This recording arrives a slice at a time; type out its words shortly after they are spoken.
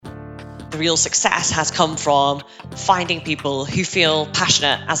The real success has come from finding people who feel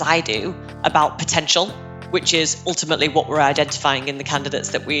passionate, as I do, about potential, which is ultimately what we're identifying in the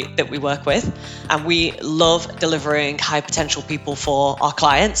candidates that we work with. And we love delivering high potential people for our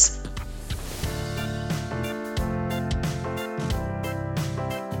clients.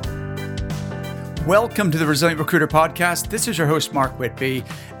 Welcome to the Resilient Recruiter Podcast. This is your host, Mark Whitby,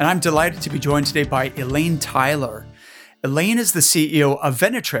 and I'm delighted to be joined today by Elaine Tyler. Elaine is the CEO of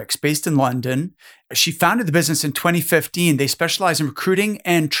Venatrix, based in London. She founded the business in 2015. They specialize in recruiting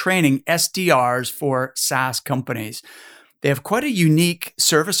and training SDRs for SaaS companies. They have quite a unique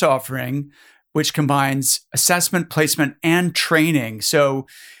service offering, which combines assessment, placement, and training. So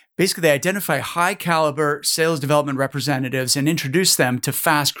basically, they identify high caliber sales development representatives and introduce them to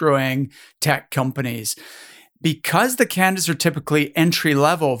fast growing tech companies. Because the candidates are typically entry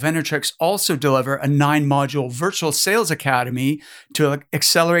level, Venatrix also deliver a 9-module virtual sales academy to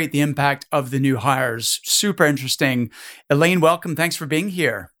accelerate the impact of the new hires. Super interesting. Elaine, welcome. Thanks for being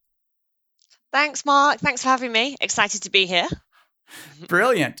here. Thanks, Mark. Thanks for having me. Excited to be here.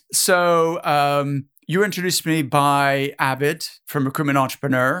 Brilliant. So, you were introduced to me by Abid from Recruitment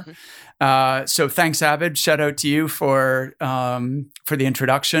Entrepreneur. So thanks, Abid. Shout out to you for the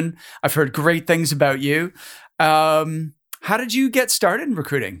introduction. I've heard great things about you. How did you get started in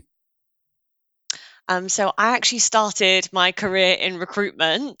recruiting? So I actually started my career in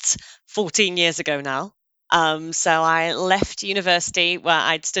recruitment 14 years ago now. So I left university where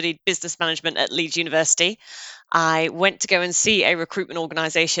I'd studied business management at Leeds University. I went to go and see a recruitment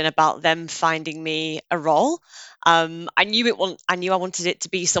organization about them finding me a role. I knew I wanted it to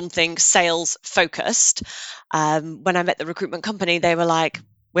be something sales focused. When I met the recruitment company, they were like,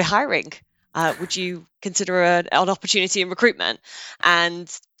 "We're hiring. Would you consider an opportunity in recruitment?" And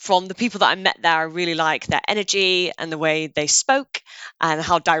from the people that I met there, I really liked their energy and the way they spoke and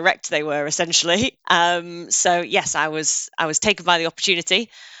how direct they were, essentially. So yes, I was taken by the opportunity,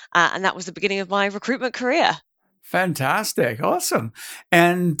 and that was the beginning of my recruitment career. Fantastic. Awesome.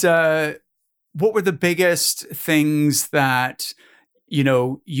 And what were the biggest things that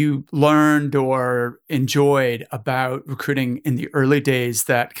you learned or enjoyed about recruiting in the early days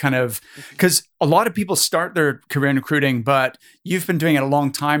that because a lot of people start their career in recruiting, but you've been doing it a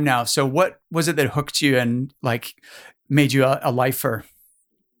long time now. So what was it that hooked you and made you a lifer?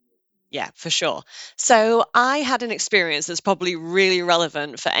 Yeah, for sure. So I had an experience that's probably really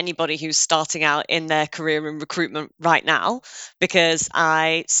relevant for anybody who's starting out in their career in recruitment right now, because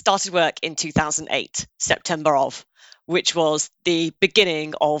I started work in 2008, September of, which was the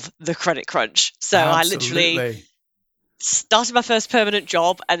beginning of the credit crunch. So Absolutely. I literally started my first permanent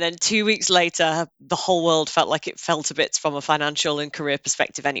job, and then 2 weeks later, the whole world felt like it felt a bit from a financial and career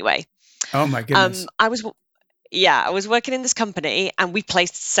perspective anyway. Oh my goodness. I was working in this company, and we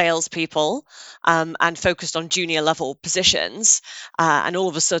placed salespeople and focused on junior level positions. And all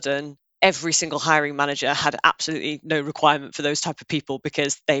of a sudden, every single hiring manager had absolutely no requirement for those type of people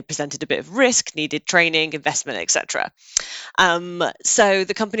because they presented a bit of risk, needed training, investment, etc. So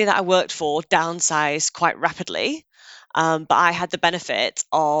the company that I worked for downsized quite rapidly, but I had the benefit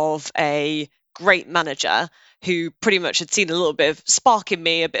of a great manager who pretty much had seen a little bit of spark in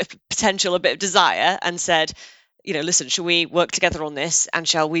me, a bit of potential, a bit of desire, and said, listen, shall we work together on this, and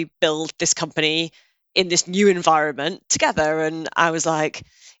shall we build this company in this new environment together? And I was like,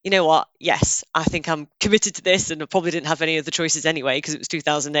 you know what? Yes, I think I'm committed to this, and I probably didn't have any other choices anyway because it was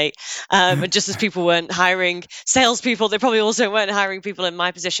 2008. And just as people weren't hiring salespeople, they probably also weren't hiring people in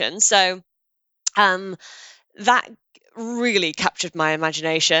my position. So that really captured my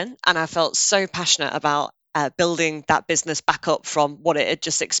imagination, and I felt so passionate about building that business back up from what it had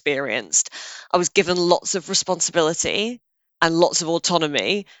just experienced. I was given lots of responsibility and lots of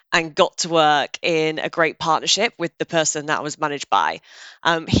autonomy, and got to work in a great partnership with the person that I was managed by.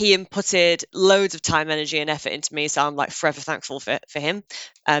 He inputted loads of time, energy, and effort into me, so I'm forever thankful for him.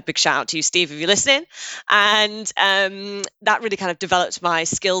 Big shout out to you, Steve, if you're listening. And that really kind of developed my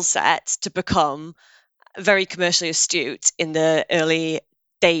skill set to become very commercially astute in the early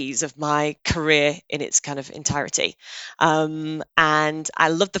days of my career in its kind of entirety. And I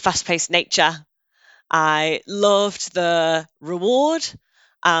loved the fast-paced nature. I loved the reward.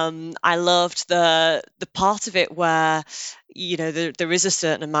 I loved the part of it where there is a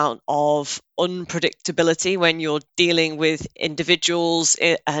certain amount of unpredictability when you're dealing with individuals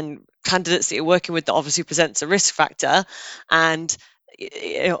and candidates that you're working with, that obviously presents a risk factor. And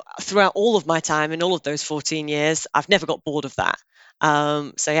throughout all of my time in all of those 14 years, I've never got bored of that.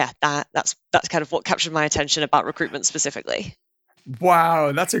 So yeah, that's kind of what captured my attention about recruitment specifically.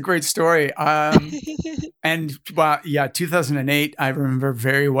 Wow, that's a great story. And wow, yeah, 2008, I remember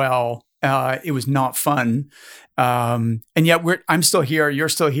very well. It was not fun. And yet I'm still here. You're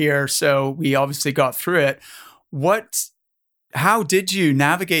still here. So we obviously got through it. How did you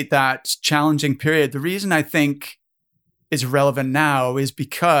navigate that challenging period? The reason I think is relevant now is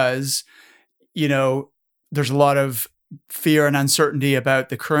because, there's a lot of fear and uncertainty about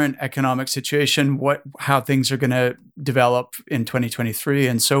the current economic situation, how things are going to develop in 2023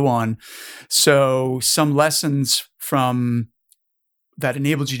 and so on. So some lessons from that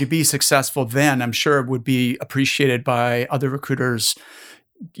enabled you to be successful then, I'm sure would be appreciated by other recruiters,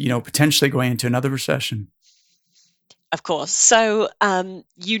 potentially going into another recession. Of course. So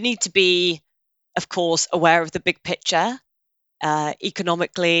you need to be, of course, aware of the big picture,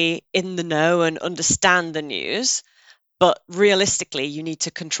 economically in the know and understand the news. But realistically, you need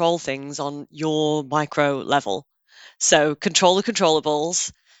to control things on your micro level. So control the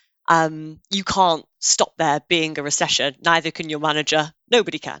controllables. You can't stop there being a recession. Neither can your manager.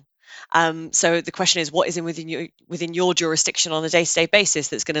 Nobody can. So the question is, what is within your jurisdiction on a day-to-day basis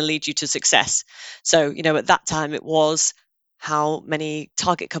that's going to lead you to success? So, at that time it was, how many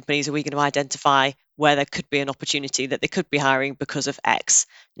target companies are we going to identify where there could be an opportunity that they could be hiring because of X?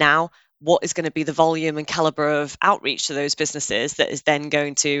 Now, what is going to be the volume and caliber of outreach to those businesses that is then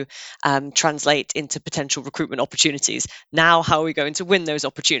going to translate into potential recruitment opportunities? Now, how are we going to win those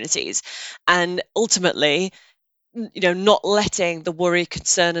opportunities? And ultimately, not letting the worry,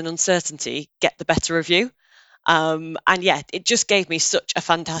 concern, and uncertainty get the better of you. And yeah, it just gave me such a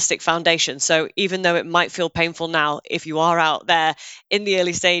fantastic foundation. So even though it might feel painful now, if you are out there in the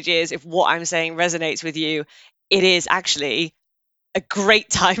early stages, if what I'm saying resonates with you, it is actually a great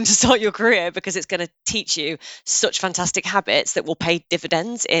time to start your career, because it's going to teach you such fantastic habits that will pay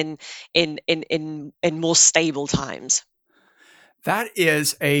dividends in more stable times. That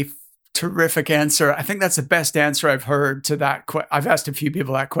is a terrific answer. I think that's the best answer I've heard to that. I've asked a few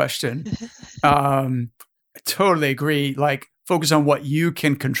people that question. I totally agree. Like, focus on what you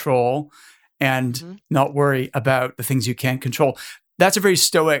can control and not worry about the things you can't control. That's a very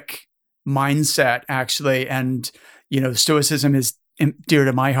stoic mindset, actually. And, stoicism is dear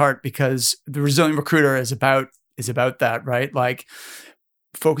to my heart, because the Resilient Recruiter is about that, right? Like,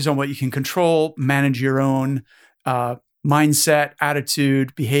 focus on what you can control, manage your own mindset,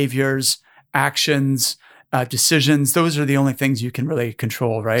 attitude, behaviors, actions, decisions. Those are the only things you can really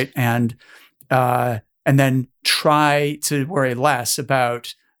control, right? And then try to worry less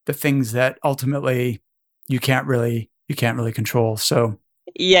about the things that ultimately you can't really control. So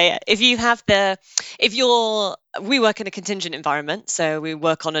yeah. We work in a contingent environment, so we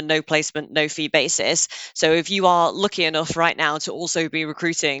work on a no placement, no fee basis. So if you are lucky enough right now to also be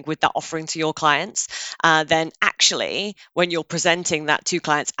recruiting with that offering to your clients, then actually when you're presenting that to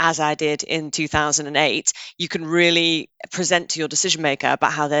clients, as I did in 2008, you can really present to your decision maker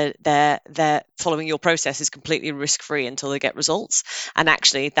about how they're following your process is completely risk-free until they get results. And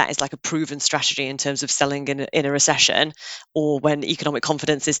actually that is like a proven strategy in terms of selling in a recession, or when economic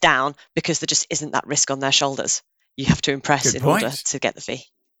confidence is down, because there just isn't that risk on their shoulders. You have to impress in order to get the fee.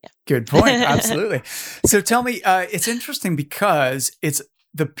 Yeah. Good point. Absolutely. So tell me, it's interesting because it's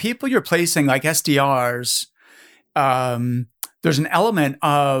the people you're placing, like SDRs. There's an element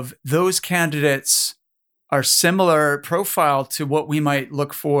of those candidates are similar profile to what we might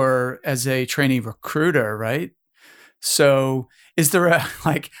look for as a trainee recruiter, right? So is there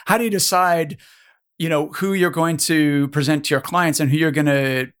how do you decide, who you're going to present to your clients and who you're going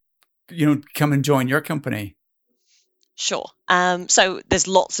to, come and join your company? Sure. So there's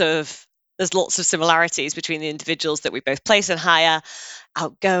lots of similarities between the individuals that we both place and hire: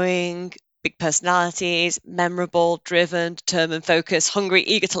 outgoing, big personalities, memorable, driven, determined, focused, hungry,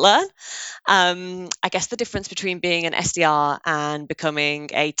 eager to learn. I guess the difference between being an SDR and becoming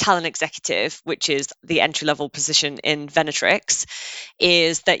a talent executive, which is the entry-level position in Venatrix,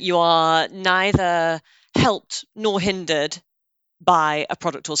 is that you are neither helped nor hindered by a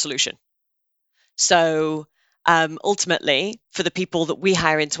product or solution. So ultimately, for the people that we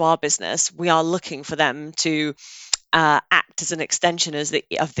hire into our business, we are looking for them to act as an extension of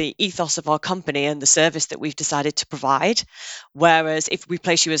the ethos of our company and the service that we've decided to provide. Whereas if we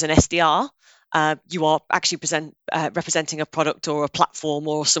place you as an SDR, you are actually representing a product or a platform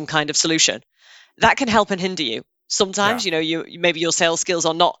or some kind of solution. That can help and hinder you. Sometimes, you maybe your sales skills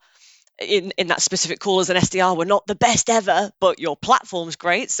are not in that specific call as an SDR were not the best ever, but your platform's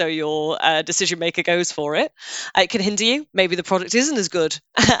great, so your decision maker goes for it. It can hinder you. Maybe the product isn't as good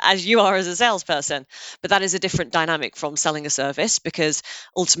as you are as a salesperson, but that is a different dynamic from selling a service, because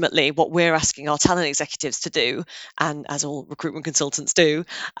ultimately what we're asking our talent executives to do, and as all recruitment consultants do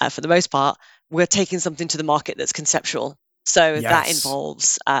for the most part, we're taking something to the market that's conceptual. So Yes.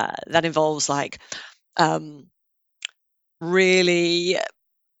 that involves like really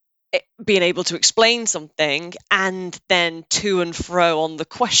being able to explain something and then to and fro on the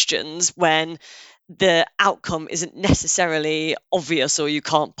questions when the outcome isn't necessarily obvious, or you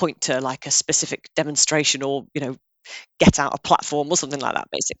can't point to like a specific demonstration, or get out a platform or something like that,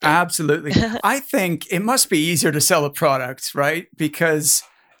 basically. Absolutely. I think it must be easier to sell a product, right? Because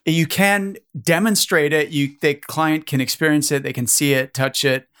you can demonstrate it. The client can experience it. They can see it, touch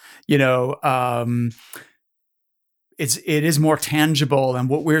it. You know, it is more tangible, and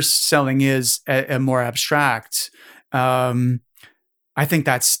what we're selling is a more abstract. I think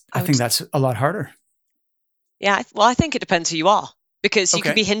that's I would a lot harder. Yeah, well, I think it depends who you are, because you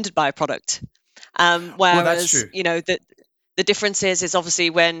can Okay. be hindered by a product. Well, that's Whereas, true. the difference is obviously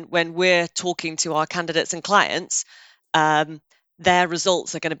when we're talking to our candidates and clients, um, their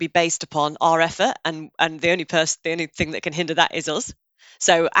results are going to be based upon our effort, and the only thing that can hinder that is us.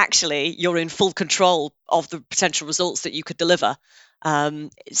 So actually, you're in full control of the potential results that you could deliver,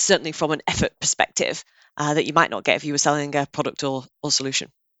 certainly from an effort perspective, that you might not get if you were selling a product or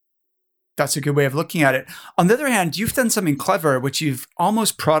solution. That's a good way of looking at it. On the other hand, you've done something clever, which you've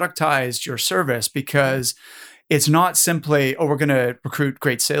almost productized your service, Mm. because it's not simply, oh, we're going to recruit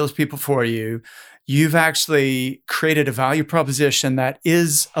great salespeople for you. You've actually created a value proposition that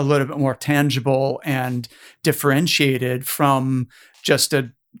is a little bit more tangible and differentiated from just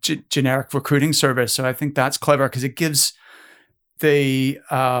a generic recruiting service. So I think that's clever, because it gives it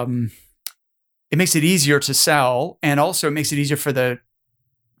makes it easier to sell, and also it makes it easier for the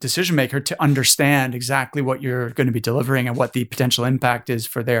decision maker to understand exactly what you're going to be delivering and what the potential impact is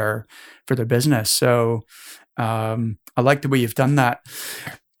for their business. So I like the way you've done that.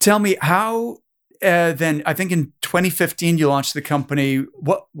 Tell me how. Then I think in 2015 you launched the company.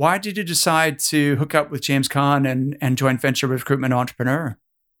 Why did you decide to hook up with James Caan and joint venture recruitment entrepreneur?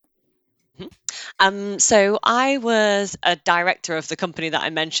 So I was a director of the company that I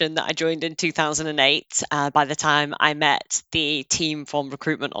mentioned that I joined in 2008. By the time I met the team from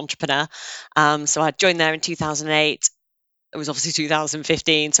Recruitment Entrepreneur, so I joined there in 2008. It was obviously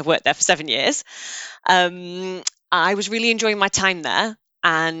 2015, so I've worked there for 7 years. I was really enjoying my time there,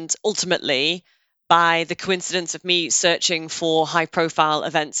 and ultimately, by the coincidence of me searching for high-profile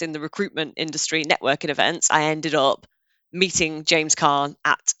events in the recruitment industry, networking events, I ended up meeting James Caan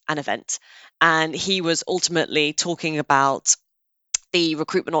at an event, and he was ultimately talking about the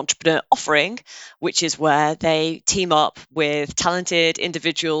recruitment entrepreneur offering, which is where they team up with talented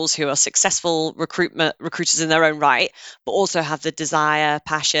individuals who are successful recruiters in their own right, but also have the desire,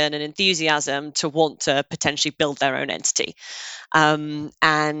 passion, and enthusiasm to want to potentially build their own entity. And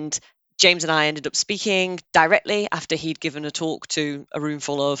James and I ended up speaking directly after he'd given a talk to a room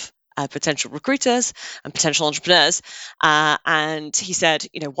full of potential recruiters and potential entrepreneurs. And he said,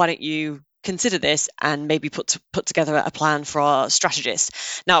 why don't you consider this and maybe put together a plan for our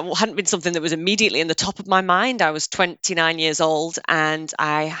strategists. Now, it hadn't been something that was immediately in the top of my mind. I was 29 years old, and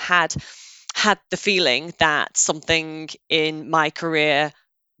I had the feeling that something in my career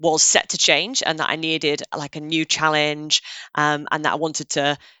was set to change, and that I needed like a new challenge, and that I wanted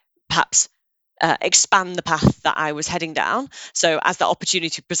to perhaps expand the path that I was heading down. So as that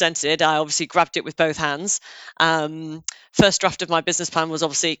opportunity presented, I obviously grabbed it with both hands. First draft of my business plan was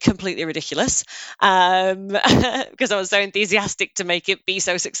obviously completely ridiculous, because I was so enthusiastic to make it be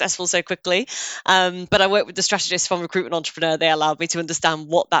so successful so quickly. But I worked with the strategists from Recruitment Entrepreneur. They allowed me to understand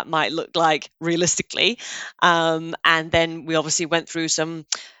what that might look like realistically. And then we obviously went through some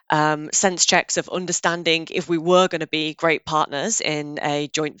sense checks of understanding if we were going to be great partners in a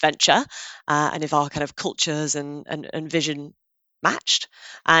joint venture, and if our kind of cultures and vision matched.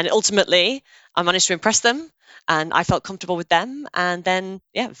 And ultimately, I managed to impress them, and I felt comfortable with them. And then,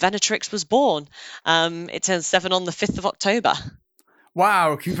 yeah, Venatrix was born. It turns 7 on the 5th of October.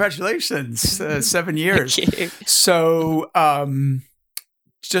 Wow! Congratulations, 7 years. Thank you. So.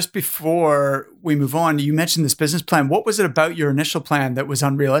 Just before we move on, you mentioned this business plan. What was it about your initial plan that was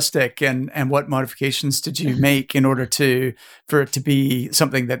unrealistic, and what modifications did you make in order for it to be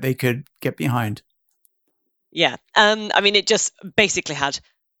something that they could get behind? Yeah. I mean, it just basically had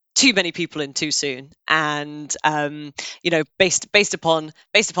too many people in too soon, and based upon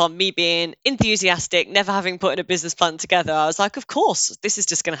me being enthusiastic, never having put in a business plan together, I was like, of course this is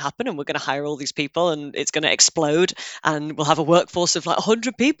just going to happen, and we're going to hire all these people, and it's going to explode, and we'll have a workforce of like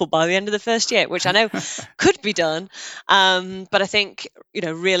 100 people by the end of the first year, which I know could be done. But I think,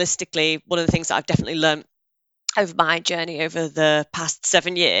 realistically, one of the things that I've definitely learned over my journey over the past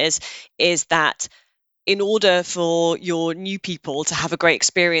 7 years is that in order for your new people to have a great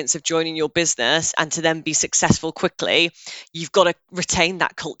experience of joining your business and to then be successful quickly, you've got to retain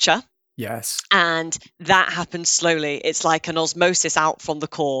that culture. Yes. And that happens slowly. It's like an osmosis out from the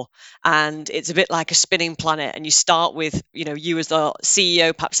core. And it's a bit like a spinning planet. And you start with, you as the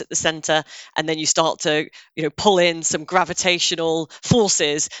CEO, perhaps at the center, and then you start to, pull in some gravitational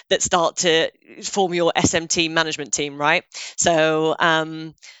forces that start to form your SMT management team, right? So,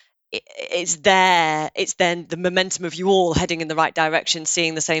 it's then the momentum of you all heading in the right direction,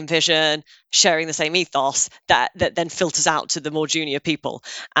 seeing the same vision, sharing the same ethos that then filters out to the more junior people.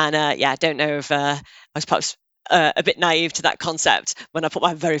 And I don't know if I was perhaps a bit naive to that concept when I put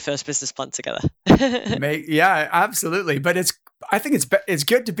my very first business plan together. Yeah, absolutely. But I think it's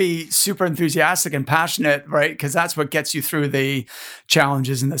good to be super enthusiastic and passionate, right? Because that's what gets you through the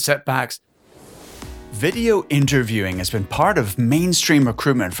challenges and the setbacks. Video interviewing has been part of mainstream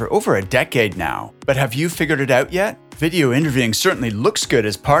recruitment for over a decade now. But have you figured it out yet? Video interviewing certainly looks good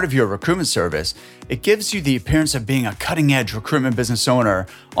as part of your recruitment service. It gives you the appearance of being a cutting-edge recruitment business owner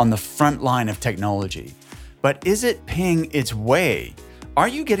on the front line of technology. But is it paying its way? Are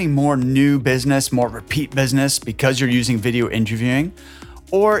you getting more new business, more repeat business because you're using video interviewing?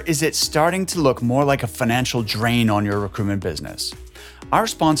 Or is it starting to look more like a financial drain on your recruitment business? Our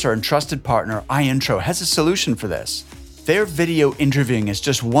sponsor and trusted partner, iIntro, has a solution for this. Their video interviewing is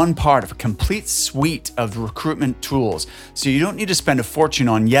just one part of a complete suite of recruitment tools, so you don't need to spend a fortune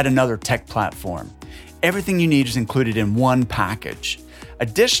on yet another tech platform. Everything you need is included in one package.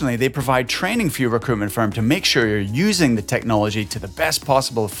 Additionally, they provide training for your recruitment firm to make sure you're using the technology to the best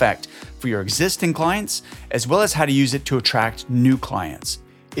possible effect for your existing clients, as well as how to use it to attract new clients.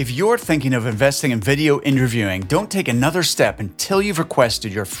 If you're thinking of investing in video interviewing, don't take another step until you've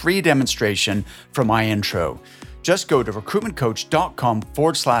requested your free demonstration from iIntro. Just go to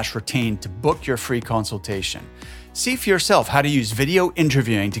recruitmentcoach.com/retain to book your free consultation. See for yourself how to use video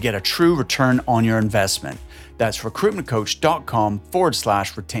interviewing to get a true return on your investment. That's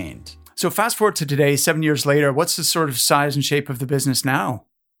recruitmentcoach.com/retained. So fast forward to today, 7 years later, what's the sort of size and shape of the business now?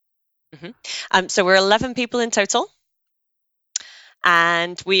 So we're 11 people in total.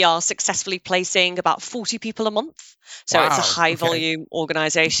 And we are successfully placing about 40 people a month. So Wow, it's a high okay. volume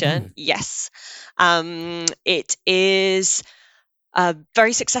organization. Yes. It is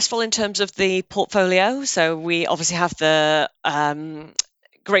very successful in terms of the portfolio. So we obviously have the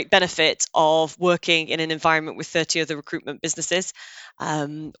great benefit of working in an environment with 30 other recruitment businesses.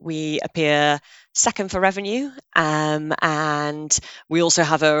 We appear second for revenue, and we also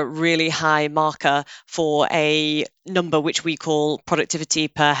have a really high marker for a number which we call productivity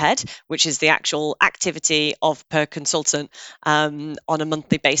per head, which is the actual activity of per consultant on a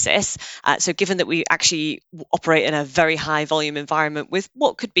monthly basis. So given that we actually operate in a very high volume environment with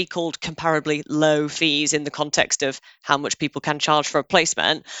what could be called comparably low fees in the context of how much people can charge for a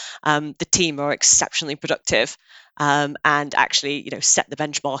placement, the team are exceptionally productive. And actually, set the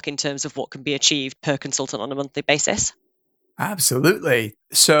benchmark in terms of what can be achieved per consultant on a monthly basis. Absolutely.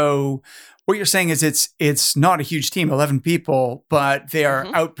 So what you're saying is it's not a huge team, 11 people, but they are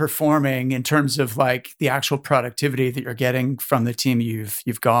outperforming in terms of like the actual productivity that you're getting from the team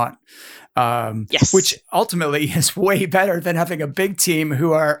you've got. Yes. Which ultimately is way better than having a big team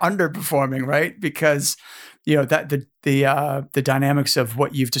who are underperforming, right? Because that the dynamics of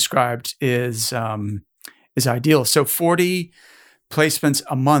what you've described is ideal. So 40 placements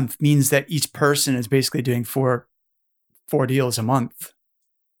a month means that each person is basically doing four deals a month.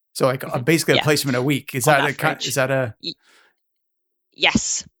 So like basically a placement a week. Is that a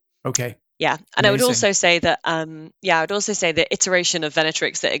Yes. Okay. Yeah. And amazing. I would also say that iteration of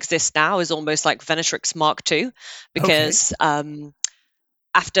Venetrix that exists now is almost like Venetrix Mark II, because after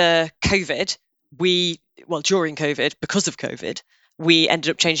COVID, during COVID, because of COVID, we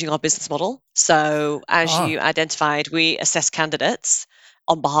ended up changing our business model. So as you identified, we assess candidates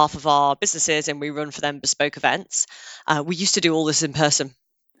on behalf of our businesses and we run for them bespoke events. We used to do all this in person.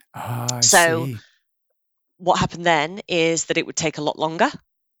 I see. What happened then is that it would take a lot longer,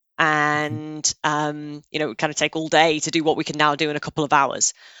 and it would kind of take all day to do what we can now do in a couple of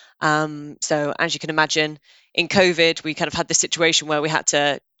hours. So as you can imagine, in COVID, we kind of had this situation where we had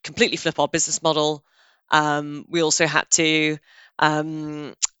to completely flip our business model. We also had to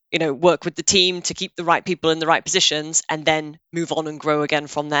work with the team to keep the right people in the right positions and then move on and grow again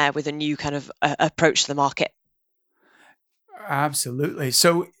from there with a new kind of approach to the market. Absolutely.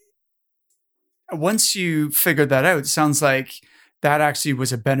 So once you figured that out, it sounds like that actually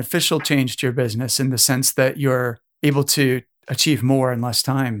was a beneficial change to your business in the sense that you're able to achieve more in less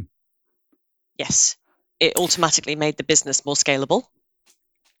time. Yes. It automatically made the business more scalable.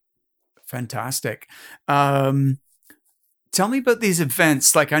 Fantastic. Um, Tell me about these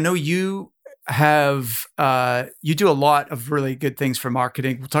events. Like I know you have you do a lot of really good things for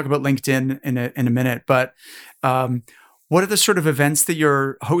marketing. We'll talk about LinkedIn in a minute, but um, what are the sort of events that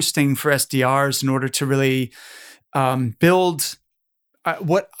you're hosting for SDRs in order to really build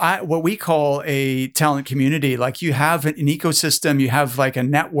what we call a talent community? Like you have an ecosystem, you have like a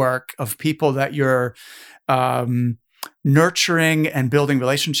network of people that you're um, nurturing and building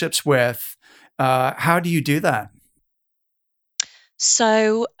relationships with. How do you do that?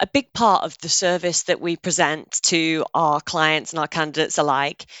 So, a big part of the service that we present to our clients and our candidates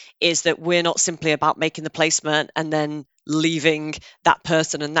alike is that we're not simply about making the placement and then leaving that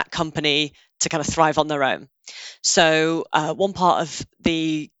person and that company to kind of thrive on their own. So, one part of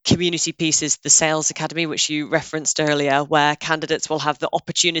the community piece is the Sales Academy, which you referenced earlier, where candidates will have the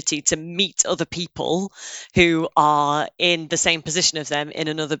opportunity to meet other people who are in the same position as them in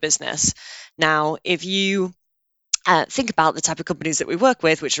another business. Now, if you think about the type of companies that we work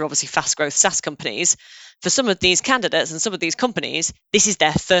with, which are obviously fast growth SaaS companies, for some of these candidates and some of these companies, this is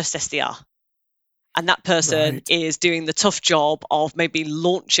their first SDR. And that person Right. is doing the tough job of maybe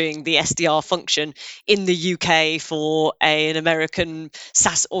launching the SDR function in the UK for an American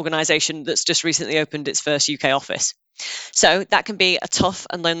SaaS organization that's just recently opened its first UK office. So that can be a tough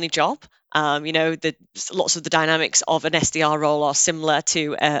and lonely job. Lots of the dynamics of an SDR role are similar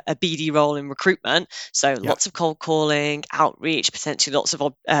to a BD role in recruitment. So Yeah. lots of cold calling, outreach, potentially lots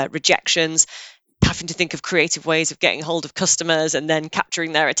of rejections, having to think of creative ways of getting hold of customers and then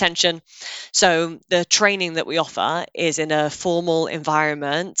capturing their attention. So the training that we offer is in a formal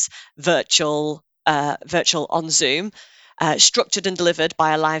environment, virtual on Zoom, structured and delivered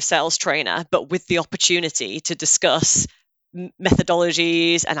by a live sales trainer, but with the opportunity to discuss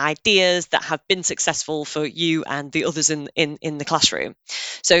methodologies and ideas that have been successful for you and the others in the classroom.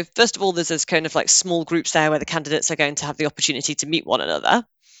 So first of all, there's this kind of like small groups there where the candidates are going to have the opportunity to meet one another.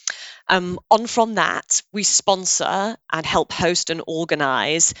 On from that, we sponsor and help host and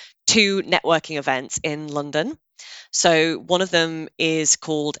organise 2 networking events in London. So one of them is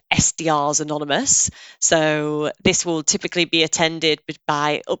called SDRs Anonymous. So this will typically be attended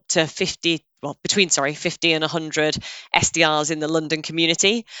by up to 50 and 100 SDRs in the London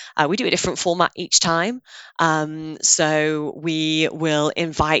community. We do a different format each time. So we will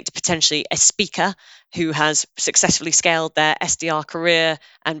invite potentially a speaker who has successfully scaled their SDR career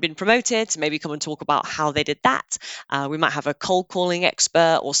and been promoted to maybe come and talk about how they did that. We might have a cold calling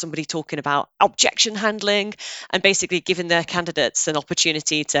expert or somebody talking about objection handling, and basically giving their candidates an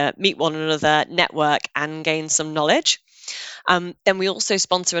opportunity to meet one another, network, and gain some knowledge. Then we also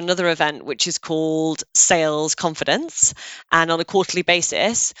sponsor another event which is called Sales Confidence. And on a quarterly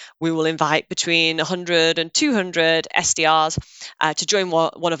basis, we will invite between 100 and 200 SDRs to join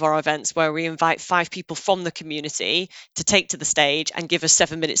one of our events where we invite 5 people from the community to take to the stage and give a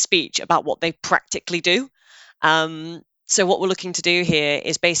 7-minute speech about what they practically do. So what we're looking to do here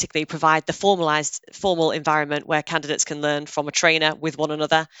is basically provide the formal environment where candidates can learn from a trainer with one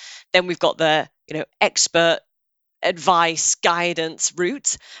another. Then we've got the expert advice, guidance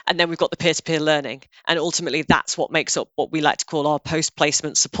route, and then we've got the peer-to-peer learning. And ultimately, that's what makes up what we like to call our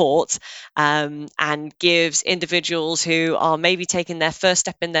post-placement support, and gives individuals who are maybe taking their first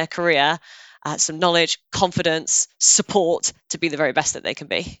step in their career some knowledge, confidence, support to be the very best that they can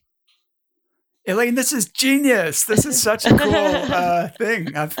be. Elaine, this is genius. This is such a cool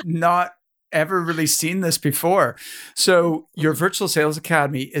thing. I've not ever really seen this before. So your virtual sales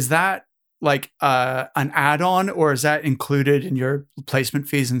academy, is that like an add-on, or is that included in your placement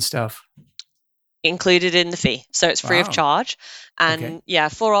fees and stuff? Included in the fee, so it's free of charge. And Okay.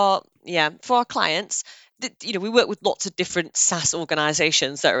 for our clients, we work with lots of different SaaS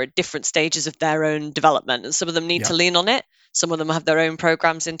organizations that are at different stages of their own development, and some of them need to lean on it. Some of them have their own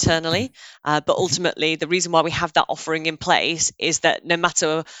programs internally, but ultimately the reason why we have that offering in place is that no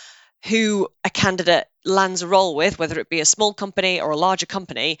matter who a candidate lands a role with, whether it be a small company or a larger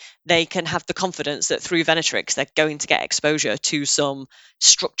company, they can have the confidence that through Venatrix, they're going to get exposure to some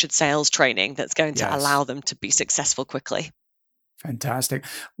structured sales training that's going to allow them to be successful quickly. Fantastic.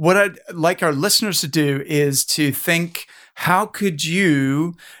 What I'd like our listeners to do is to think, how could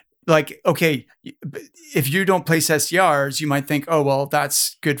you, like, okay, if you don't place SDRs, you might think, oh, well,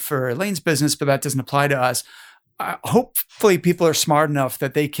 that's good for Elaine's business, but that doesn't apply to us. Hopefully people are smart enough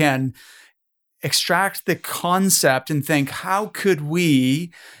that they can extract the concept and think, how could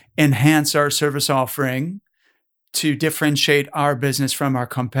we enhance our service offering to differentiate our business from our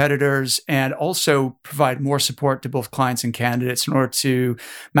competitors, and also provide more support to both clients and candidates in order to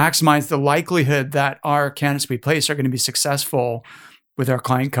maximize the likelihood that our candidates we place are going to be successful with our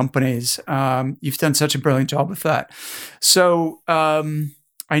client companies. You've done such a brilliant job with that. So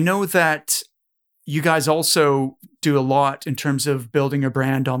I know that you guys also do a lot in terms of building your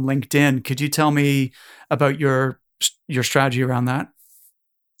brand on LinkedIn. Could you tell me about your strategy around that?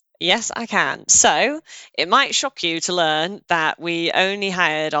 Yes, I can. So it might shock you to learn that we only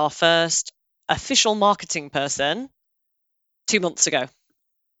hired our first official marketing person 2 months ago.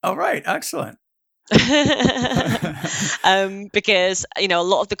 All right, excellent. Because a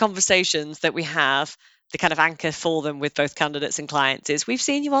lot of the conversations that we have, the kind of anchor for them with both candidates and clients is, we've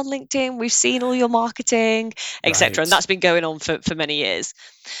seen you on LinkedIn, we've seen all your marketing, etc. And Right. that's been going on for many years.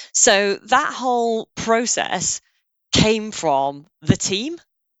 So that whole process came from the team,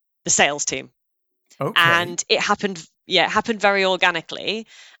 the sales team. Okay. And it happened very organically.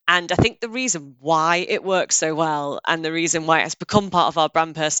 And I think the reason why it works so well, and the reason why it's become part of our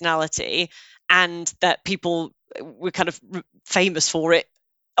brand personality, and that people we're kind of famous for it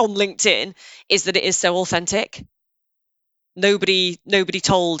on LinkedIn, is that it is so authentic. Nobody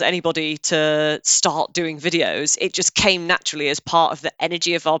told anybody to start doing videos. It just came naturally as part of the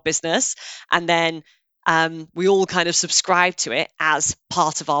energy of our business. And then we all kind of subscribe to it as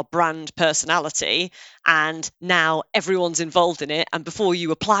part of our brand personality. And now everyone's involved in it. And before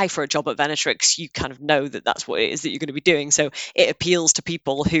you apply for a job at Venetrix, you kind of know that that's what it is that you're going to be doing. So it appeals to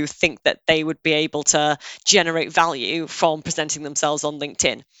people who think that they would be able to generate value from presenting themselves on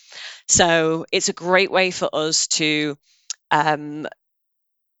LinkedIn. So it's a great way for us to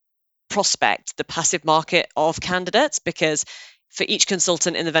prospect the passive market of candidates, because for each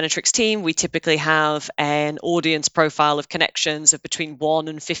consultant in the Venetrix team, we typically have an audience profile of connections of between 1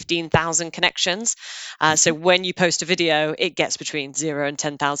 and 15,000 connections. So when you post a video, it gets between 0 and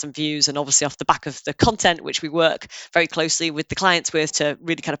 10,000 views. And obviously off the back of the content, which we work very closely with the clients with to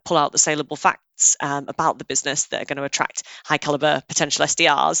really kind of pull out the saleable facts about the business that are going to attract high caliber potential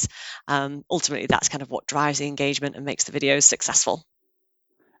SDRs. Ultimately, that's kind of what drives the engagement and makes the videos successful.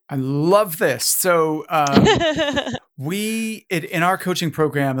 I love this. So in our coaching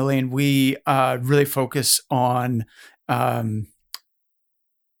program, Elaine, we really focus on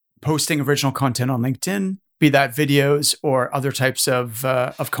posting original content on LinkedIn, be that videos or other types of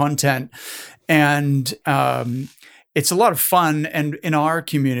content. And it's a lot of fun. And in our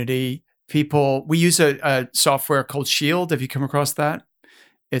community, we use a software called Shield. Have you come across that?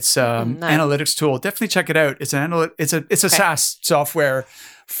 It's No. analytics tool. Definitely check it out. It's a Okay. SaaS software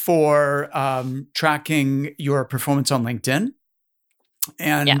for tracking your performance on LinkedIn.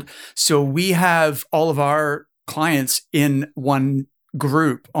 And so we have all of our clients in one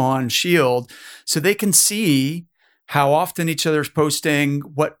group on Shield, so they can see how often each other's posting,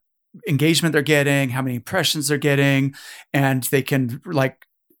 what engagement they're getting, how many impressions they're getting, and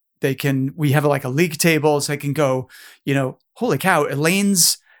we have like a league table, so they can go, holy cow,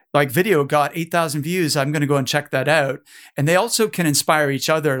 Elaine's video got 8,000 views. I'm going to go and check that out. And they also can inspire each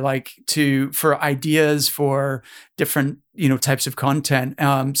other, for ideas for different, types of content.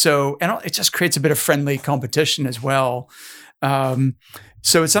 And it just creates a bit of friendly competition as well.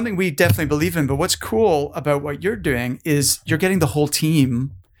 So it's something we definitely believe in. But what's cool about what you're doing is you're getting the whole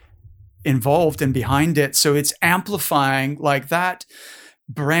team involved and behind it. So it's amplifying that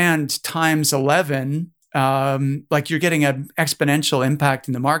brand times 11. You're getting an exponential impact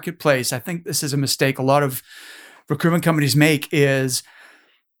in the marketplace. I think this is a mistake a lot of recruitment companies make, is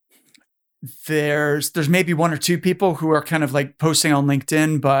there's maybe one or two people who are kind of posting on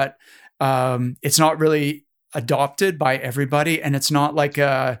LinkedIn, but it's not really adopted by everybody. And it's not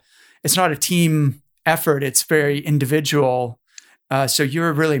it's not a team effort. It's very individual. So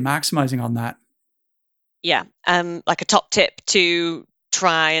you're really maximizing on that. Yeah. Like a top tip to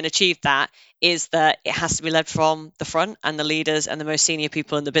try and achieve that is that it has to be led from the front, and the leaders and the most senior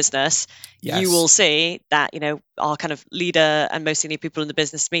people in the business. Yes. You will see that, our kind of leader and most senior people in the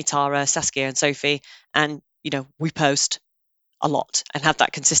business, me, Tara, Saskia and Sophie, and, we post a lot and have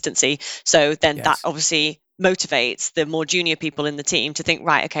that consistency. So then that obviously motivates the more junior people in the team to think,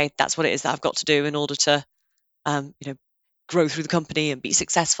 right, okay, that's what it is that I've got to do in order to, grow through the company and be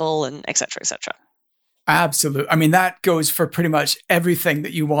successful, and et cetera, et cetera. Absolutely. I mean, that goes for pretty much everything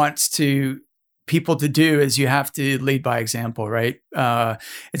that you want people to do, is you have to lead by example, right?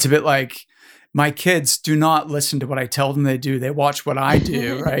 It's a bit like my kids do not listen to what I tell them they do. They watch what I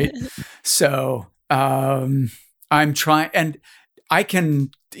do, right? So I'm trying, and I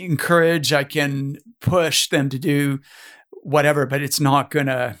can encourage, I can push them to do whatever, but it's not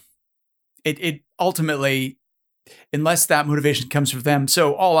gonna, it ultimately, unless that motivation comes from them.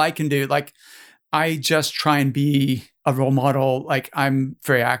 So all I can do, I just try and be a role model. Like I'm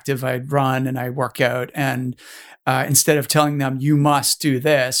very active. I run and I work out, and instead of telling them you must do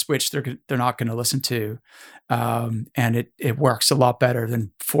this, which they're not going to listen to, and it works a lot better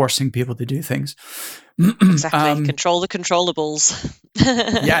than forcing people to do things. Exactly. Control the controllables.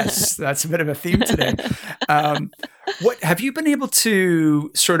 Yes, that's a bit of a theme today. What have you been able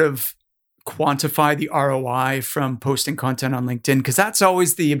to sort of quantify the ROI from posting content on LinkedIn? Because that's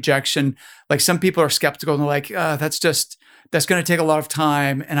always the objection. Like some people are skeptical and they're like, that's going to take a lot of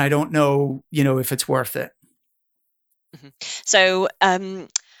time, and I don't know, if it's worth it. So I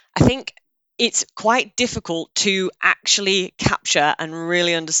think it's quite difficult to actually capture and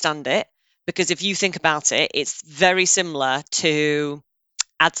really understand it, because if you think about it, it's very similar to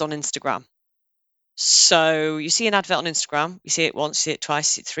ads on Instagram. So you see an advert on Instagram, you see it once, you see it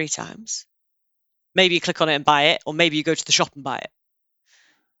twice, you see it 3 times. Maybe you click on it and buy it, or maybe you go to the shop and buy it.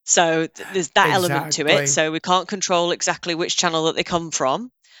 So there's that element to it. So we can't control exactly which channel that they come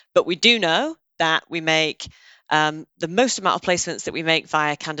from, but we do know that we make the most amount of placements that we make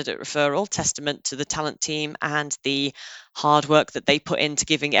via candidate referral, testament to the talent team and the hard work that they put into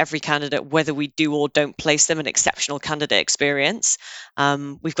giving every candidate, whether we do or don't place them, an exceptional candidate experience.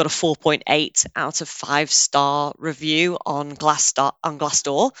 We've got a 4.8 out of 5-star review on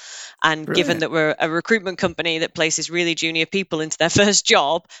Glassdoor. And Brilliant. Given that we're a recruitment company that places really junior people into their first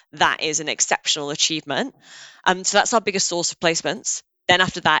job, that is an exceptional achievement. So that's our biggest source of placements. Then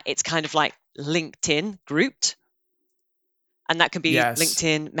after that, it's kind of like LinkedIn grouped. And that can be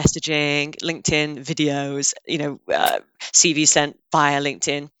LinkedIn messaging, LinkedIn videos, CV sent via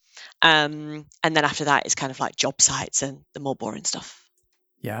LinkedIn. And then after that, it's kind of like job sites and the more boring stuff.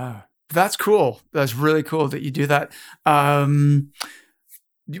 Yeah, that's cool. That's really cool that you do that. While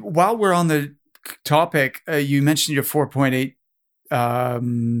we're on the topic, you mentioned your 4.8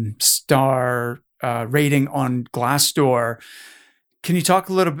 star rating on Glassdoor. Can you talk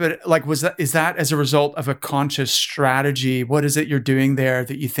a little bit, like, is that as a result of a conscious strategy? What is it you're doing there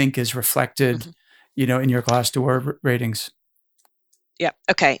that you think is reflected, in your Glassdoor ratings? Yeah.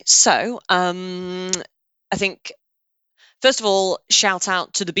 Okay. So I think, first of all, shout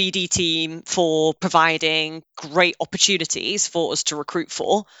out to the BD team for providing great opportunities for us to recruit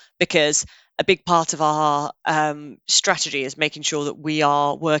for, because a big part of our strategy is making sure that we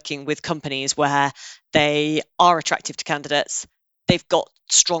are working with companies where they are attractive to candidates. They've got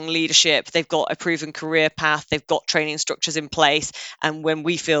strong leadership, they've got a proven career path, they've got training structures in place. And when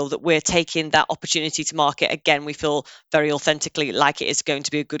we feel that we're taking that opportunity to market, again, we feel very authentically like it is going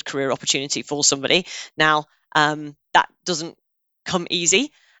to be a good career opportunity for somebody. Now, that doesn't come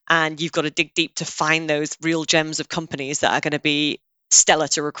easy, and you've got to dig deep to find those real gems of companies that are going to be stellar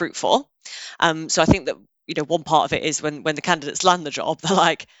to recruit for. So I think that, one part of it is when the candidates land the job, they're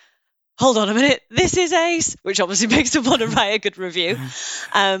like, hold on a minute, this is ace, which obviously makes them want to write a good review.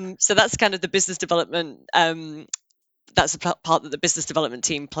 So that's kind of the business development. That's the part that the business development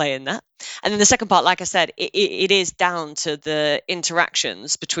team play in that. And then the second part, like I said, it is down to the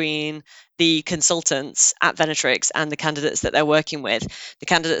interactions between the consultants at Venatrix and the candidates that they're working with. The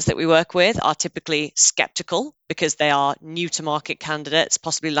candidates that we work with are typically skeptical because they are new to market candidates,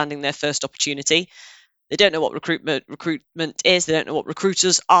 possibly landing their first opportunity. They don't know what recruitment is. They don't know what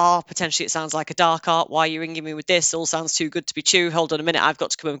recruiters are. Potentially, it sounds like a dark art. Why are you ringing me with this? All sounds too good to be true. Hold on a minute. I've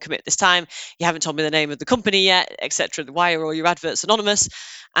got to come and commit this time. You haven't told me the name of the company yet, etc. Why are all your adverts anonymous?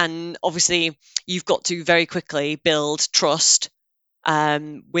 And obviously, you've got to very quickly build trust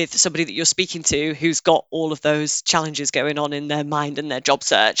with somebody that you're speaking to who's got all of those challenges going on in their mind and their job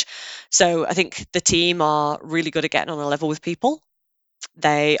search. So I think the team are really good at getting on a level with people.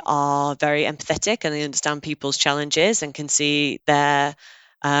 They are very empathetic and they understand people's challenges and can see their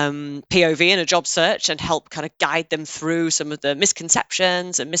POV in a job search and help kind of guide them through some of the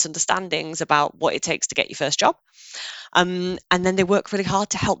misconceptions and misunderstandings about what it takes to get your first job. And then they work really hard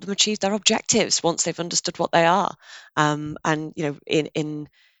to help them achieve their objectives once they've understood what they are. And in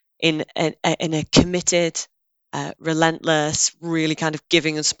a committed, relentless, really kind of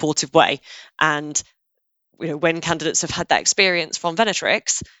giving and supportive way. And when candidates have had that experience from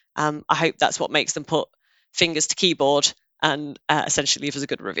Venatrix, I hope that's what makes them put fingers to keyboard and essentially leave us a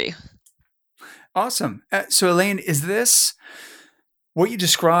good review. Awesome. So Elaine, is this what you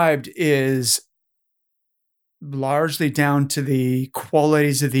described is largely down to the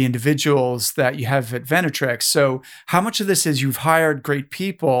qualities of the individuals that you have at Venatrix? So how much of this is you've hired great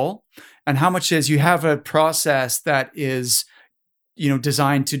people, and how much is you have a process that is,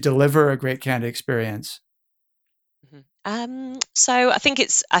 designed to deliver a great candidate experience? So I think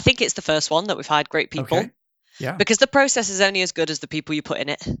it's the first one, that we've hired great people. Okay. Yeah. Because the process is only as good as the people you put in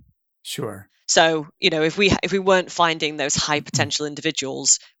it. Sure. So, if we weren't finding those high potential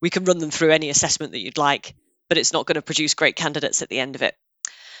individuals, we can run them through any assessment that you'd like, but it's not going to produce great candidates at the end of it.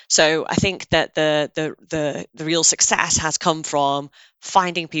 So I think that the real success has come from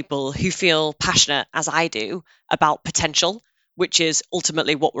finding people who feel passionate, as I do, about potential, which is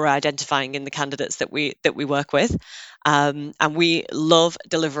ultimately what we're identifying in the candidates that we work with. And we love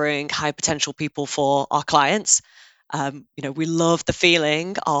delivering high potential people for our clients. We love the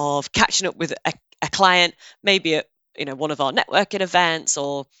feeling of catching up with a client, maybe at one of our networking events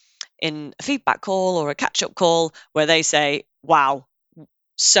or in a feedback call or a catch-up call, where they say, wow,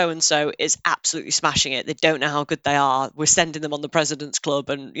 so and so is absolutely smashing it. They don't know how good they are. We're sending them on the President's Club,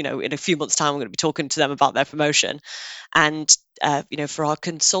 and in a few months' time, we're going to be talking to them about their promotion. And for our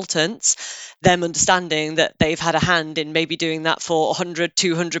consultants, them understanding that they've had a hand in maybe doing that for 100,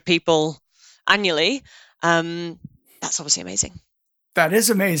 200 people annually, that's obviously amazing. That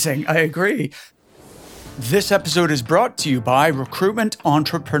is amazing. I agree. This episode is brought to you by Recruitment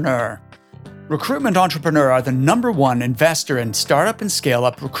Entrepreneur. Recruitment Entrepreneur are the #1 investor in startup and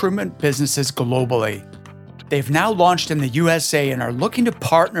scale-up recruitment businesses globally. They've now launched in the USA and are looking to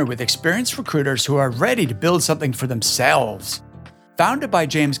partner with experienced recruiters who are ready to build something for themselves. Founded by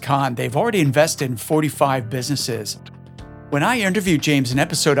James Kahn, they've already invested in 45 businesses. When I interviewed James in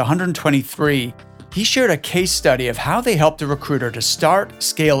episode 123, he shared a case study of how they helped a recruiter to start,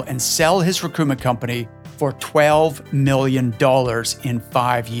 scale, and sell his recruitment company for $12 million in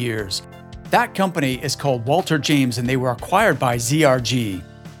 5 years. That company is called Walter James, and they were acquired by ZRG.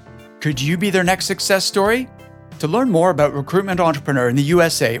 Could you be their next success story? To learn more about Recruitment Entrepreneur in the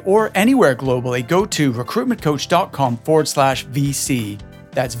USA or anywhere globally, go to recruitmentcoach.com/VC.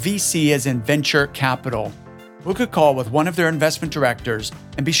 That's VC as in venture capital. Book a call with one of their investment directors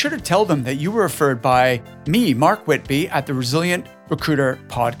and be sure to tell them that you were referred by me, Mark Whitby, at the Resilient Recruiter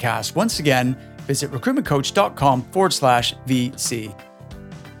podcast. Once again, visit recruitmentcoach.com/VC.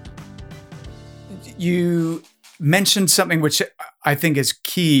 You mentioned something which I think is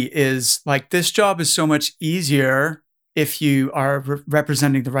key, is like this job is so much easier if you are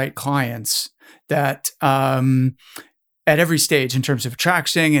representing the right clients, that at every stage in terms of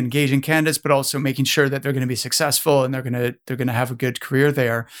attracting and engaging candidates, but also making sure that they're going to be successful and they're going to have a good career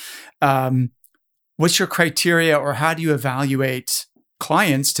there. What's your criteria, or how do you evaluate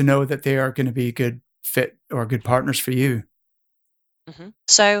clients to know that they are going to be a good fit or good partners for you?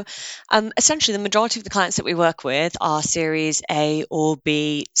 So essentially, the majority of the clients that we work with are Series A or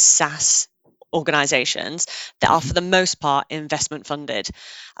B SaaS organizations that are, for the most part, investment funded.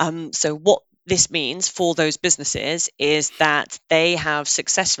 So what this means for those businesses is that they have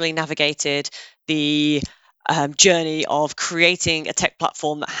successfully navigated the journey of creating a tech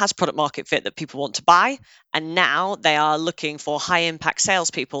platform that has product market fit that people want to buy. And now they are looking for high impact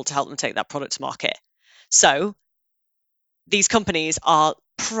salespeople to help them take that product to market. So these companies are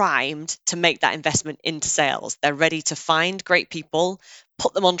primed to make that investment into sales. They're ready to find great people,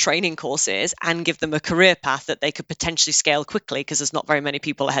 put them on training courses, and give them a career path that they could potentially scale quickly, because there's not very many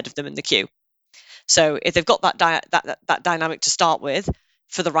people ahead of them in the queue. So if they've got that dynamic to start with,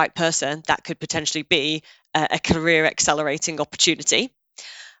 for the right person, that could potentially be a career accelerating opportunity.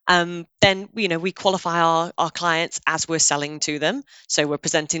 Then we qualify our clients as we're selling to them. So we're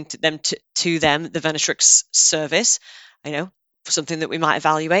presenting to them the Venatrix service. Something that we might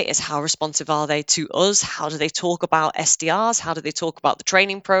evaluate is how responsive are they to us? How do they talk about SDRs? How do they talk about the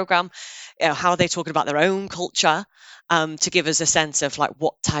training program? How are they talking about their own culture? To give us a sense of like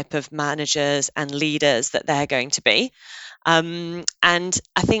what type of managers and leaders that they're going to be. And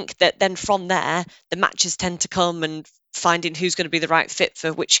I think that then from there, the matches tend to come, and finding who's going to be the right fit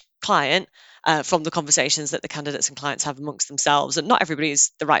for which client from the conversations that the candidates and clients have amongst themselves. And not everybody is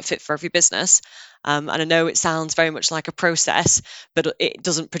the right fit for every business. And I know it sounds very much like a process, but it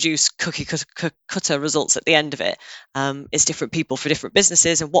doesn't produce cookie cutter results at the end of it. It's different people for different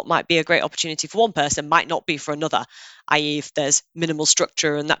businesses, and what might be a great opportunity for one person might not be for another. I.e., if there's minimal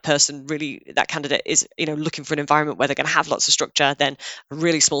structure and that candidate is looking for an environment where they're going to have lots of structure, then a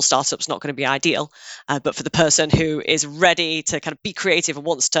really small startup's not going to be ideal. But for the person who is ready to kind of be creative and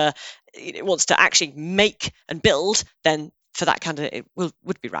wants to actually make and build, then for that candidate it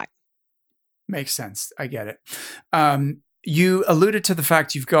would be right. Makes sense. I get it. You alluded to the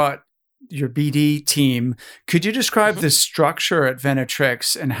fact you've got your BD team. Could you describe the structure at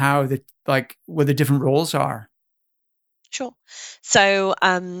Venatrix and how what the different roles are? Sure. So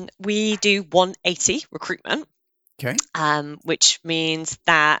we do 180 recruitment. Okay. Which means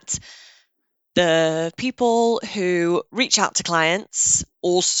that the people who reach out to clients,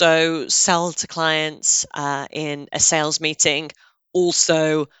 also sell to clients in a sales meeting,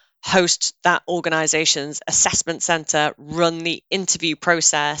 also host that organization's assessment center, run the interview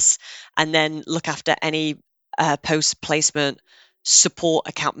process, and then look after any post-placement support,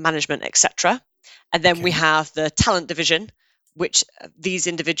 account management, etc. And then we have the talent division, which these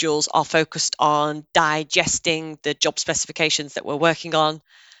individuals are focused on digesting the job specifications that we're working on,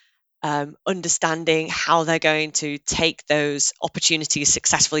 understanding how they're going to take those opportunities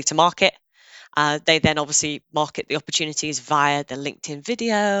successfully to market. They then obviously market the opportunities via the LinkedIn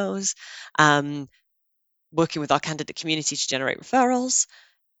videos, working with our candidate community to generate referrals,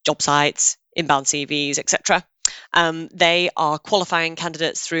 job sites, inbound CVs, etc. They are qualifying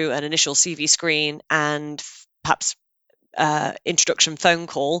candidates through an initial CV screen and perhaps introduction phone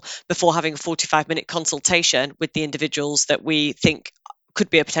call before having a 45-minute consultation with the individuals that we think could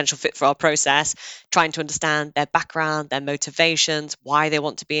be a potential fit for our process, trying to understand their background, their motivations, why they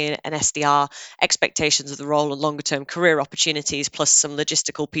want to be an SDR, expectations of the role and longer term career opportunities, plus some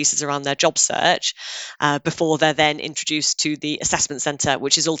logistical pieces around their job search, before they're then introduced to the assessment center,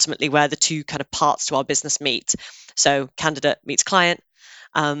 which is ultimately where the two kind of parts to our business meet. So candidate meets client.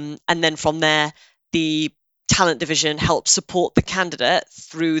 And then from there, the talent division helps support the candidate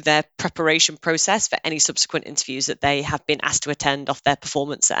through their preparation process for any subsequent interviews that they have been asked to attend off their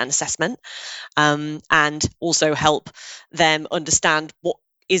performance and assessment, and also help them understand what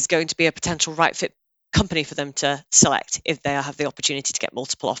is going to be a potential right fit company for them to select if they have the opportunity to get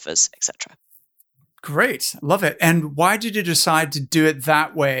multiple offers, etc. Great. Love it. And why did you decide to do it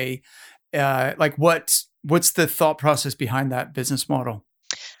that way? What's the thought process behind that business model?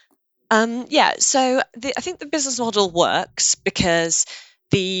 So I think the business model works because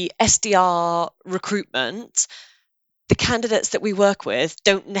the SDR recruitment, the candidates that we work with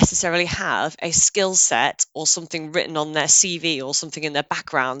don't necessarily have a skill set or something written on their CV or something in their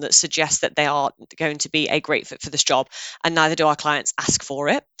background that suggests that they are going to be a great fit for this job, and neither do our clients ask for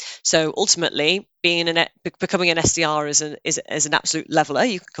it. So ultimately, becoming an SDR is an absolute leveler.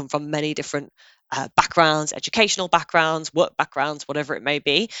 You can come from many different backgrounds, educational backgrounds, work backgrounds, whatever it may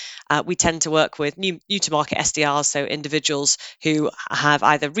be. We tend to work with new to market SDRs, so individuals who have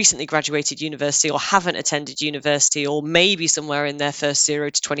either recently graduated university or haven't attended university, or maybe somewhere in their first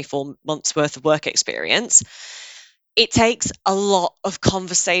 0 to 24 months worth of work experience. It takes a lot of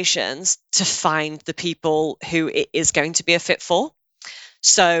conversations to find the people who it is going to be a fit for.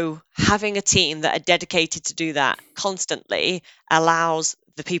 So having a team that are dedicated to do that constantly allows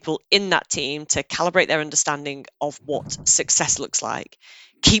the people in that team to calibrate their understanding of what success looks like,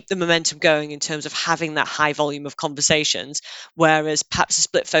 keep the momentum going in terms of having that high volume of conversations, whereas perhaps a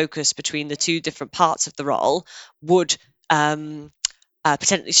split focus between the two different parts of the role would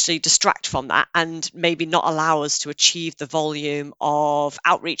potentially distract from that and maybe not allow us to achieve the volume of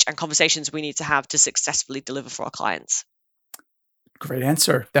outreach and conversations we need to have to successfully deliver for our clients. Great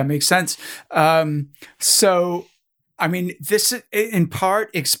answer. That makes sense. This in part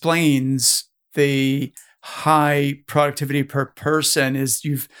explains the high productivity per person. Is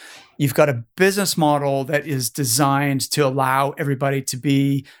you've got a business model that is designed to allow everybody to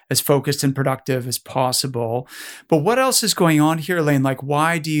be as focused and productive as possible. But what else is going on here, Elaine? Like,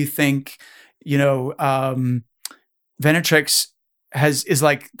 why do you think, Venetrix is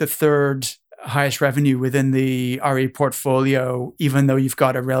like the third highest revenue within the RE portfolio, even though you've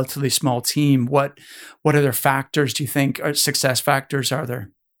got a relatively small team? What other factors do you think are success factors are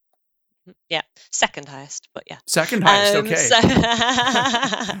there? Yeah, second highest, but yeah. Second highest, okay.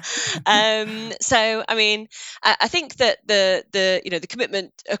 I think that the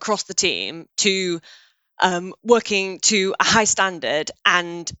commitment across the team to working to a high standard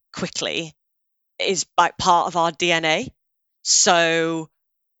and quickly is like part of our DNA. So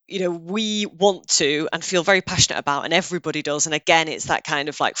we want to and feel very passionate about, and everybody does. And again, it's that kind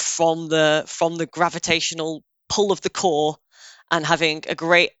of like from the gravitational pull of the core, and having a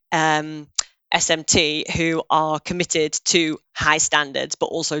great SMT who are committed to high standards, but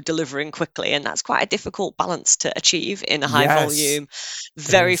also delivering quickly. And that's quite a difficult balance to achieve in a high volume,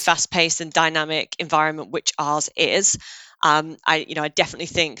 very fast paced and dynamic environment, which ours is. I definitely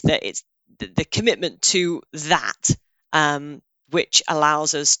think that it's the commitment to that, which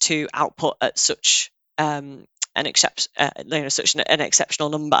allows us to output at such an exceptional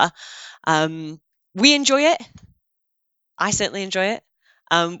number. We enjoy it. I certainly enjoy it.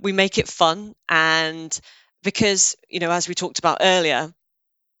 We make it fun, and because as we talked about earlier,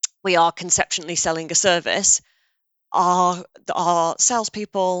 we are conceptually selling a service. Our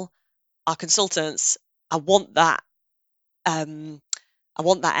salespeople, our consultants, I want that I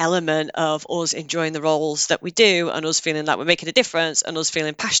want that element of us enjoying the roles that we do and us feeling like we're making a difference and us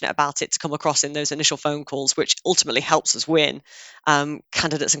feeling passionate about it to come across in those initial phone calls, which ultimately helps us win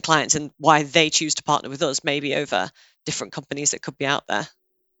candidates and clients, and why they choose to partner with us maybe over different companies that could be out there.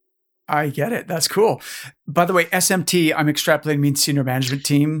 I get it. That's cool. By the way, SMT, I'm extrapolating, means senior management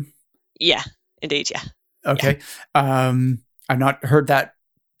team. Yeah, indeed. Yeah. Okay. I've not heard that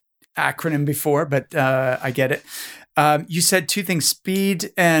acronym before, but I get it. You said two things: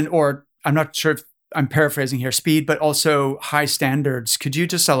 speed or I'm not sure if I'm paraphrasing here, speed, but also high standards. Could you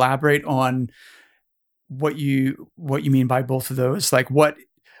just elaborate on what you mean by both of those? Like what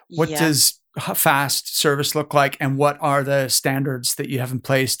Yeah. does fast service look like, and what are the standards that you have in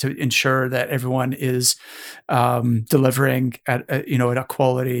place to ensure that everyone is delivering at a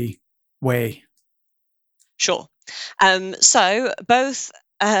quality way? Sure. So both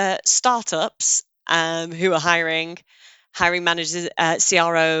startups who are hiring managers,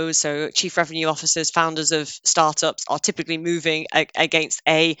 CROs, so chief revenue officers, founders of startups, are typically moving against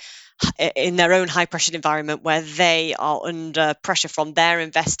in their own high pressure environment where they are under pressure from their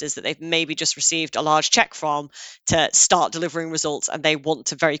investors that they've maybe just received a large check from to start delivering results, and they want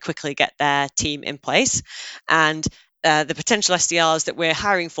to very quickly get their team in place. And the potential SDRs that we're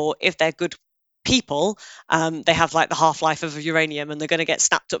hiring for, if they're good people, they have like the half-life of uranium, and they're going to get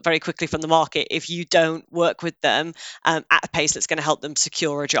snapped up very quickly from the market if you don't work with them at a pace that's going to help them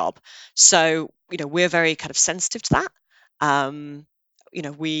secure a job. So we're very kind of sensitive to that.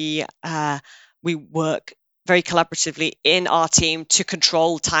 We work very collaboratively in our team to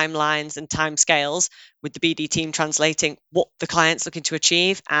control timelines and timescales, with the BD team translating what the client's looking to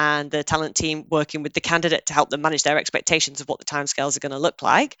achieve and the talent team working with the candidate to help them manage their expectations of what the timescales are going to look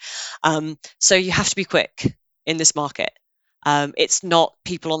like. So you have to be quick in this market. It's not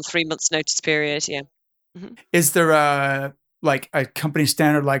people on 3 months notice period. Yeah. Mm-hmm. Is there a company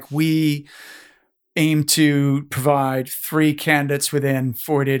standard, like we aim to provide 3 candidates within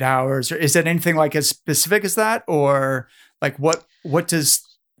 48 hours, or is it anything like as specific as that, or like what is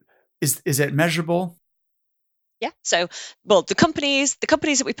it measurable? Yeah. So, well, the companies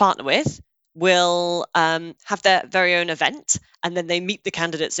that we partner with will have their very own event, and then they meet the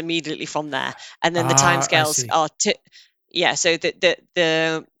candidates immediately from there. And then the I timescales see. are so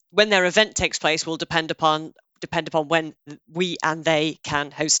the when their event takes place will depend upon when we and they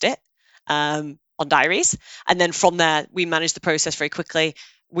can host it on diaries, and then from there we manage the process very quickly.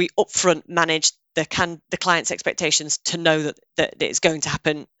 We upfront manage the client's expectations to know that it's going to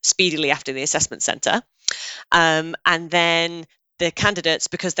happen speedily after the assessment center. And then the candidates,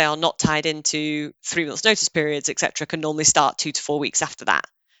 because they are not tied into 3 months notice periods, etc., can normally start 2 to 4 weeks after that.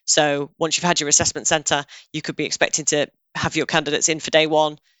 So once you've had your assessment center, you could be expecting to have your candidates in for day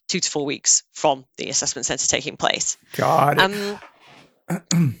one, 2 to 4 weeks from the assessment center taking place. Got it.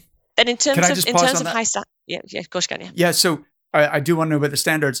 Then in terms Can I of just pause on that? high stat, yeah, of course you can, yeah. Yeah. So I do want to know about the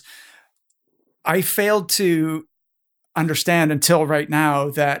standards. I failed to understand until right now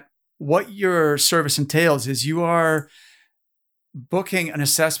that what your service entails is you are booking an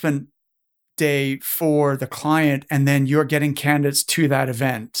assessment day for the client, and then you're getting candidates to that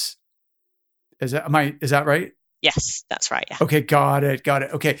event. Is that right? Yes, that's right. Yeah. Okay, got it.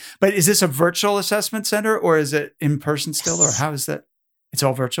 Okay, but is this a virtual assessment center, or is it in person still, or Yes. how is that? It's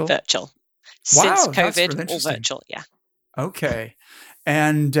all virtual. Virtual. Wow, Since that's really COVID, all interesting. virtual. Yeah. Okay,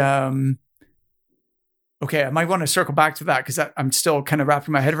 and okay, I might want to circle back to that because I'm still kind of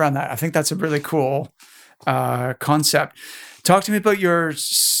wrapping my head around that. I think that's a really cool concept. Talk to me about your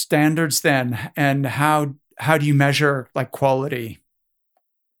standards then, and how do you measure like quality?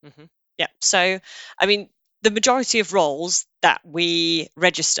 Mm-hmm. Yeah. So, I mean, the majority of roles that we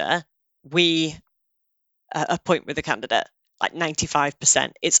register, we appoint with a candidate, like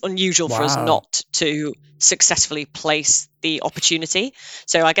 95%. It's unusual for us not to successfully place the opportunity.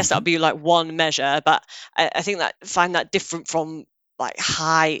 So I guess that would be like one measure, but I think find that different from like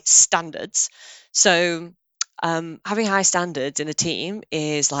high standards. So having high standards in a team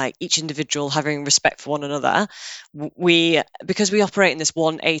is like each individual having respect for one another. Because we operate in this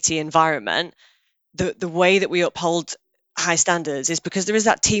 180 environment, the way that we uphold high standards is because there is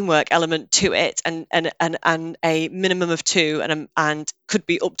that teamwork element to it, and a minimum of 2 and could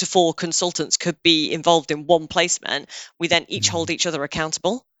be up to 4 consultants could be involved in one placement. We then each hold each other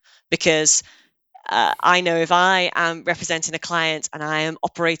accountable, because I know if I am representing a client and I am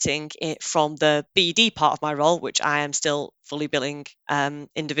operating it from the BD part of my role, which I am still fully billing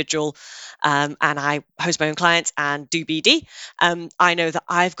individual, and I host my own clients and do BD. I know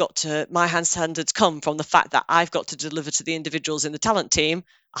that my hand standards come from the fact that I've got to deliver to the individuals in the talent team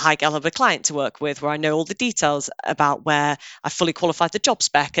a high caliber client to work with, where I know all the details about where I fully qualified the job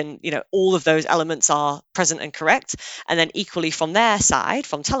spec, and all of those elements are present and correct. And then equally from their side,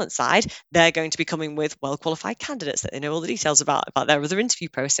 from talent side, they're going to be coming with well qualified candidates that they know all the details about their other interview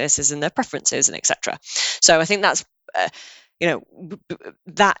processes and their preferences and etc. So I think that's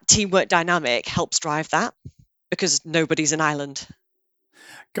that teamwork dynamic helps drive that, because nobody's an island.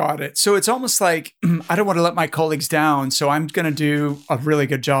 Got it. So it's almost like I don't want to let my colleagues down, so I'm going to do a really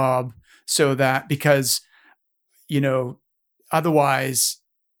good job, so that because otherwise,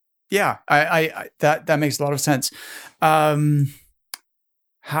 yeah, I that makes a lot of sense. How,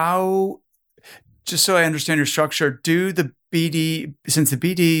 just so I understand your structure, do the BD, since the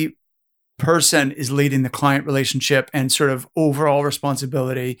BD person is leading the client relationship and sort of overall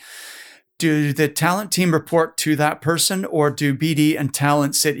responsibility, do the talent team report to that person, or do BD and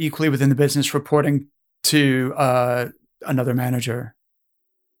talent sit equally within the business, reporting to another manager?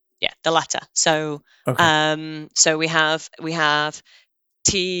 Yeah, the latter. So, okay. So we have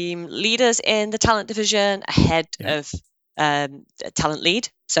team leaders in the talent division, a head of talent lead,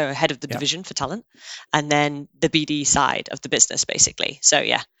 so a head of the division for talent, and then the BD side of the business, basically. So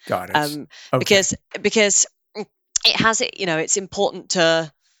yeah, got it. Because it has it. It's important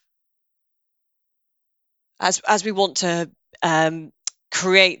to, as we want to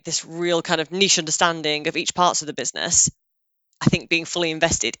create this real kind of niche understanding of each parts of the business. I think being fully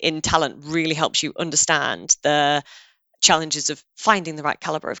invested in talent really helps you understand the challenges of finding the right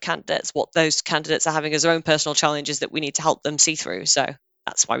caliber of candidates, what those candidates are having as their own personal challenges that we need to help them see through. So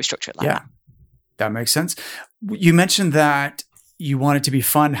that's why we structure it like that. That makes sense. You mentioned that you want it to be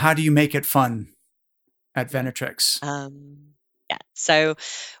fun. How do you make it fun at Venetrix? So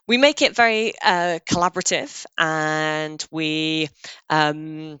we make it very collaborative, and we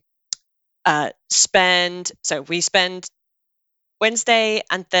spend Wednesday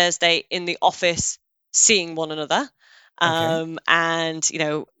and Thursday in the office seeing one another. And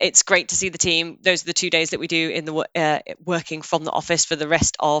it's great to see the team. Those are the 2 days that we do in the working from the office. For the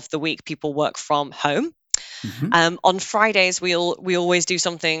rest of the week, people work from home. Mm-hmm. On Fridays, we always do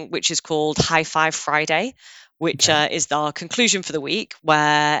something which is called High Five Friday, which is our conclusion for the week,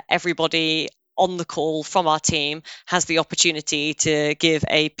 where everybody on the call from our team has the opportunity to give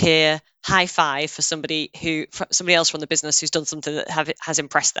a peer high five for somebody else from the business who's done something that has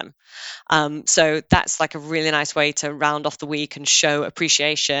impressed them. So that's like a really nice way to round off the week and show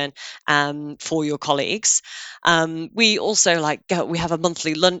appreciation for your colleagues. We also we have a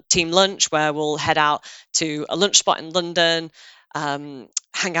monthly team lunch where we'll head out to a lunch spot in London,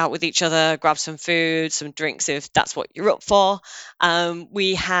 hang out with each other, grab some food, some drinks if that's what you're up for.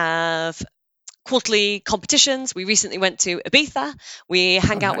 We have quarterly competitions. We recently went to Ibiza. We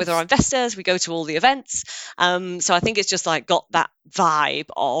hang out with our investors. We go to all the events. So I think it's just got that vibe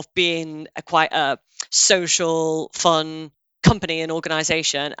of being quite a social, fun company and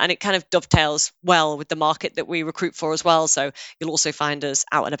organization, and it kind of dovetails well with the market that we recruit for as well. So you'll also find us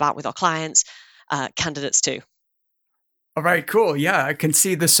out and about with our clients, candidates too. All right, cool. Yeah, I can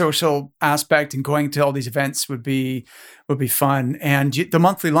see the social aspect, and going to all these events would be fun. And the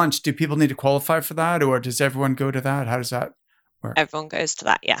monthly lunch, do people need to qualify for that, or does everyone go to that? How does that work? Everyone goes to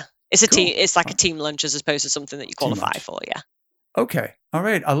that. Yeah, it's a team. It's like a team lunch as opposed to something that you qualify for. Yeah. Okay. All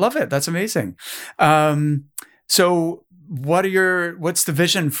right. I love it. That's amazing. So, what's the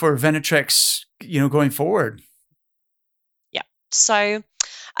vision for Venetrix? Going forward. Yeah. So,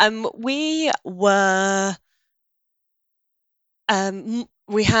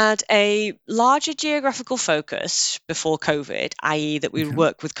 we had a larger geographical focus before COVID, i.e. that we would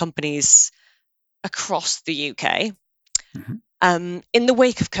work with companies across the UK. Mm-hmm. In the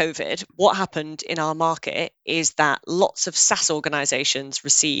wake of COVID, what happened in our market is that lots of SaaS organizations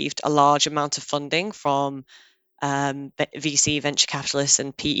received a large amount of funding from VC, venture capitalists,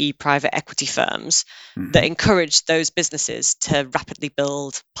 and PE private equity firms that encouraged those businesses to rapidly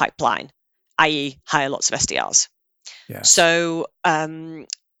build pipeline, i.e. hire lots of SDRs. Yes. So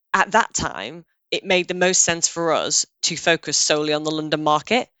at that time, it made the most sense for us to focus solely on the London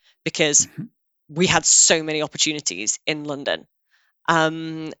market, because we had so many opportunities in London.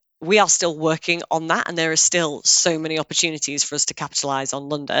 We are still working on that, and there are still so many opportunities for us to capitalize on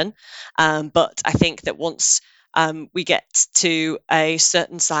London. But I think that once we get to a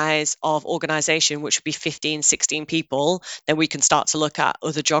certain size of organization, which would be 15, 16 people, then we can start to look at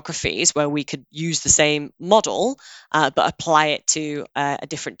other geographies where we could use the same model, but apply it to a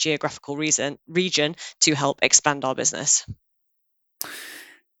different geographical region to help expand our business.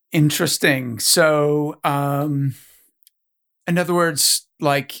 Interesting. So, in other words,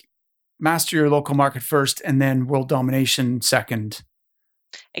 like master your local market first and then world domination second.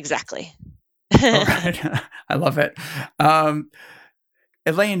 Exactly. All right. I love it.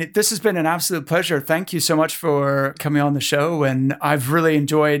 Elaine, this has been an absolute pleasure. Thank you so much for coming on the show. And I've really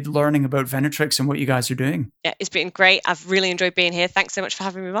enjoyed learning about Venetrix and what you guys are doing. Yeah, it's been great. I've really enjoyed being here. Thanks so much for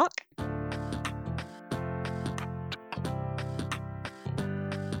having me, Mark.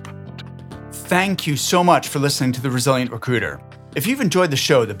 Thank you so much for listening to The Resilient Recruiter. If you've enjoyed the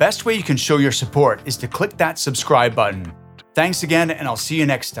show, the best way you can show your support is to click that subscribe button. Thanks again, and I'll see you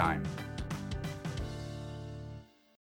next time.